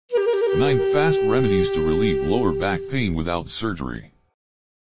9 Fast Remedies to Relieve Lower Back Pain Without Surgery.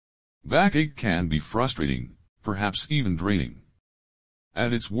 Backache can be frustrating, perhaps even draining.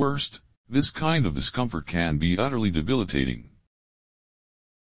 At its worst, this kind of discomfort can be utterly debilitating.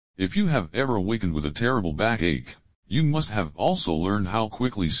 If you have ever awakened with a terrible backache, you must have also learned how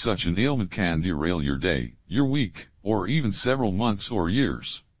quickly such an ailment can derail your day, your week, or even several months or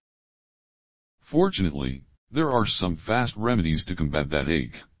years. Fortunately, there are some fast remedies to combat that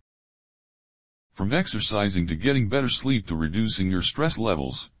ache. From exercising to getting better sleep to reducing your stress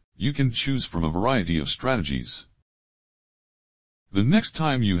levels, you can choose from a variety of strategies. The next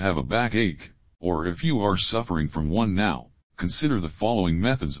time you have a backache, or if you are suffering from one now, consider the following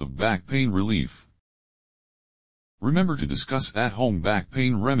methods of back pain relief. Remember to discuss at-home back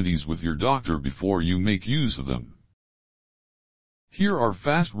pain remedies with your doctor before you make use of them. Here are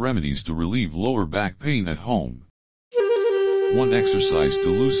fast remedies to relieve lower back pain at home. 1. Exercise to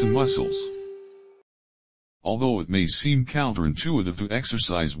loosen muscles. Although it may seem counterintuitive to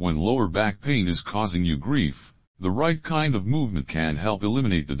exercise when lower back pain is causing you grief, the right kind of movement can help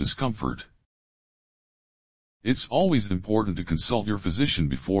eliminate the discomfort. It's always important to consult your physician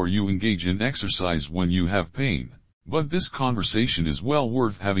before you engage in exercise when you have pain, but this conversation is well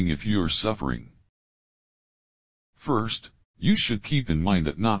worth having if you're suffering. First, you should keep in mind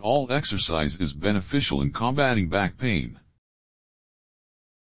that not all exercise is beneficial in combating back pain.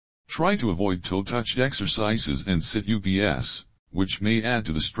 Try to avoid toe-touch exercises and sit-ups, which may add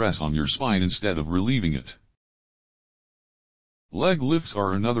to the stress on your spine instead of relieving it. Leg lifts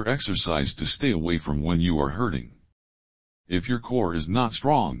are another exercise to stay away from when you are hurting. If your core is not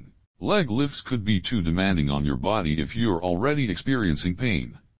strong, leg lifts could be too demanding on your body if you're already experiencing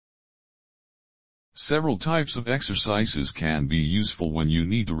pain. Several types of exercises can be useful when you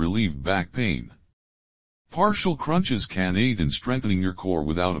need to relieve back pain. Partial crunches can aid in strengthening your core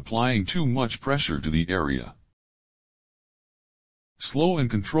without applying too much pressure to the area. Slow and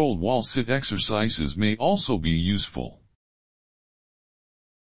controlled wall sit exercises may also be useful.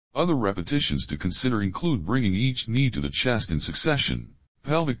 Other repetitions to consider include bringing each knee to the chest in succession,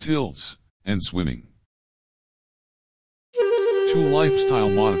 pelvic tilts, and swimming. 2. Lifestyle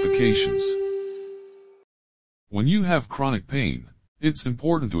modifications. When you have chronic pain, it's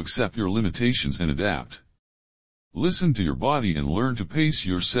important to accept your limitations and adapt. Listen to your body and learn to pace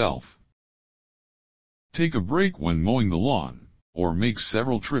yourself. Take a break when mowing the lawn, or make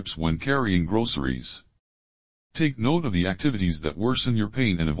several trips when carrying groceries. Take note of the activities that worsen your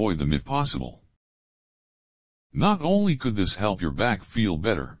pain and avoid them if possible. Not only could this help your back feel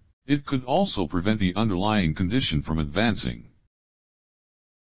better, it could also prevent the underlying condition from advancing.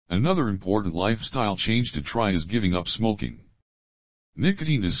 Another important lifestyle change to try is giving up smoking.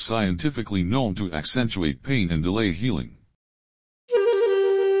 Nicotine is scientifically known to accentuate pain and delay healing.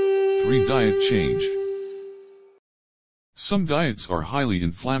 3. Diet change. Some diets are highly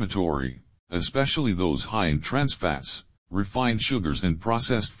inflammatory, especially those high in trans fats, refined sugars and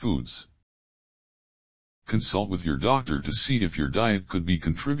processed foods. Consult with your doctor to see if your diet could be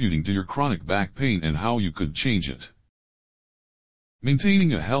contributing to your chronic back pain and how you could change it.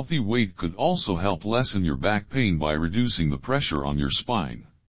 Maintaining a healthy weight could also help lessen your back pain by reducing the pressure on your spine.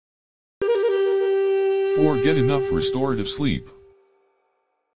 4. Get enough restorative sleep.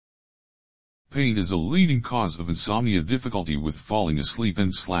 Pain is a leading cause of insomnia, difficulty with falling asleep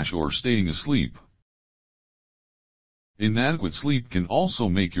and/or staying asleep. Inadequate sleep can also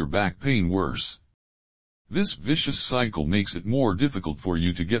make your back pain worse. This vicious cycle makes it more difficult for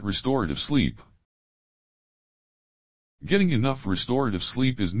you to get restorative sleep. Getting enough restorative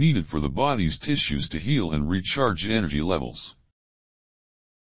sleep is needed for the body's tissues to heal and recharge energy levels.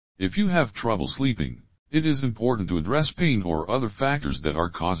 If you have trouble sleeping, it is important to address pain or other factors that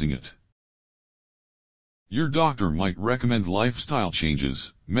are causing it. Your doctor might recommend lifestyle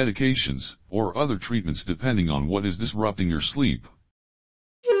changes, medications, or other treatments depending on what is disrupting your sleep.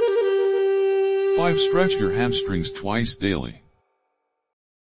 5. Stretch your hamstrings twice daily.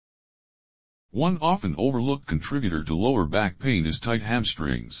 One often overlooked contributor to lower back pain is tight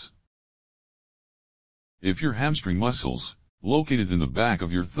hamstrings. If your hamstring muscles, located in the back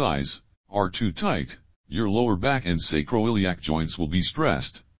of your thighs, are too tight, your lower back and sacroiliac joints will be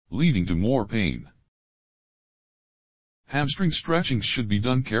stressed, leading to more pain. Hamstring stretching should be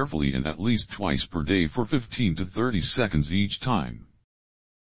done carefully and at least twice per day for 15 to 30 seconds each time.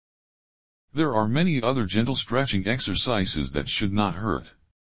 There are many other gentle stretching exercises that should not hurt.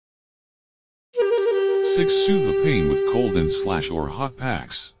 6. Soothe the pain with cold and/or hot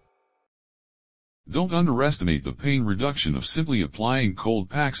packs. Don't underestimate the pain reduction of simply applying cold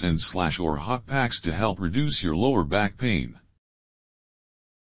packs and/or hot packs to help reduce your lower back pain.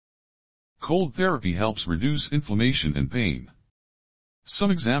 Cold therapy helps reduce inflammation and pain.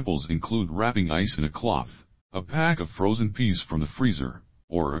 Some examples include wrapping ice in a cloth, a pack of frozen peas from the freezer,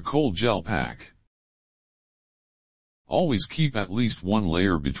 or a cold gel pack. Always keep at least one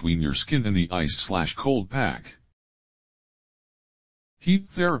layer between your skin and the ice/cold pack. Heat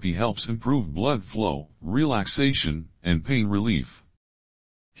therapy helps improve blood flow, relaxation, and pain relief.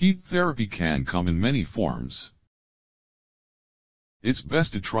 Heat therapy can come in many forms. It's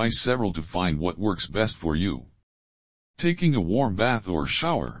best to try several to find what works best for you. Taking a warm bath or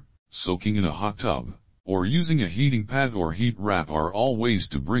shower, soaking in a hot tub, or using a heating pad or heat wrap are all ways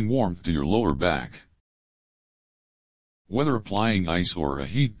to bring warmth to your lower back. Whether applying ice or a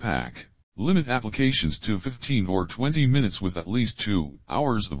heat pack, limit applications to 15 or 20 minutes with at least 2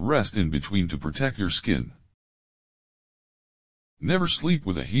 hours of rest in between to protect your skin. Never sleep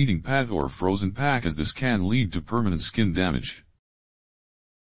with a heating pad or frozen pack, as this can lead to permanent skin damage.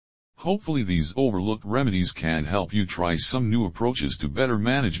 Hopefully these overlooked remedies can help you try some new approaches to better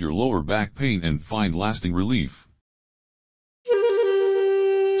manage your lower back pain and find lasting relief.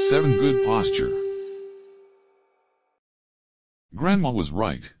 7. Good posture. Grandma was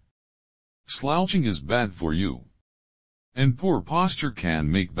right. Slouching is bad for you. And poor posture can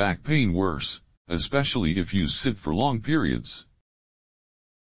make back pain worse, especially if you sit for long periods.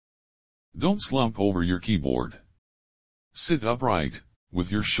 Don't slump over your keyboard. Sit upright, with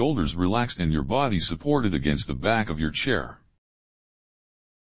your shoulders relaxed and your body supported against the back of your chair.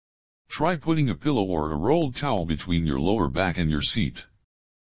 Try putting a pillow or a rolled towel between your lower back and your seat.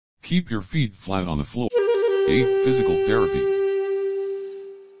 Keep your feet flat on the floor. 8. Physical therapy.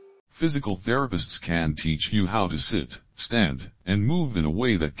 Physical therapists can teach you how to sit, stand, and move in a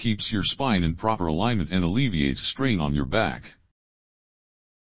way that keeps your spine in proper alignment and alleviates strain on your back.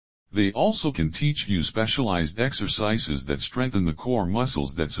 They also can teach you specialized exercises that strengthen the core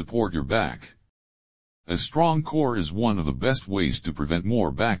muscles that support your back. A strong core is one of the best ways to prevent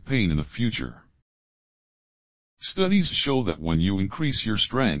more back pain in the future. Studies show that when you increase your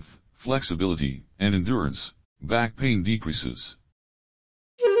strength, flexibility, and endurance, back pain decreases.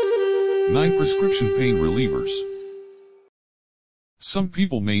 9. Prescription pain relievers. Some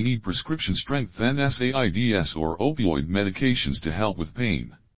people may need prescription strength NSAIDs or opioid medications to help with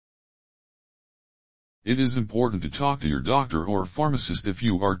pain. It is important to talk to your doctor or pharmacist if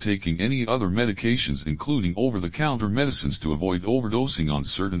you are taking any other medications, including over-the-counter medicines, to avoid overdosing on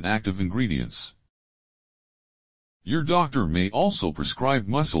certain active ingredients. Your doctor may also prescribe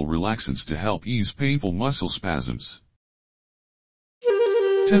muscle relaxants to help ease painful muscle spasms.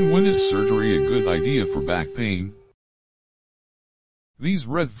 10. When is surgery a good idea for back pain? These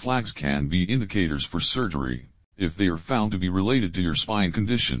red flags can be indicators for surgery, if they are found to be related to your spine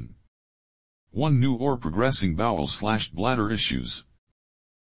condition. 1. New or progressing bowel/bladder issues.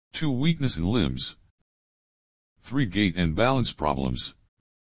 2. Weakness in limbs. 3. Gait and balance problems.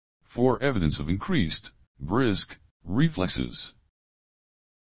 4. Evidence of increased, brisk, reflexes.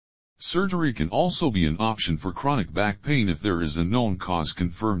 Surgery can also be an option for chronic back pain if there is a known cause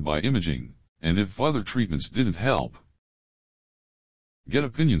confirmed by imaging, and if other treatments didn't help. Get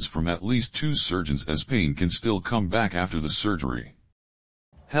opinions from at least 2 surgeons, as pain can still come back after the surgery.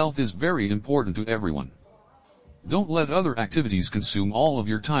 Health is very important to everyone. Don't let other activities consume all of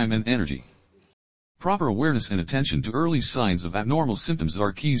your time and energy. Proper awareness and attention to early signs of abnormal symptoms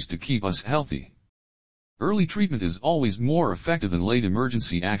are keys to keep us healthy. Early treatment is always more effective than late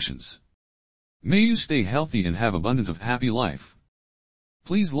emergency actions. May you stay healthy and have abundant of happy life.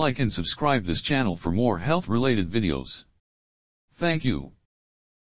 Please like and subscribe this channel for more health-related videos. Thank you.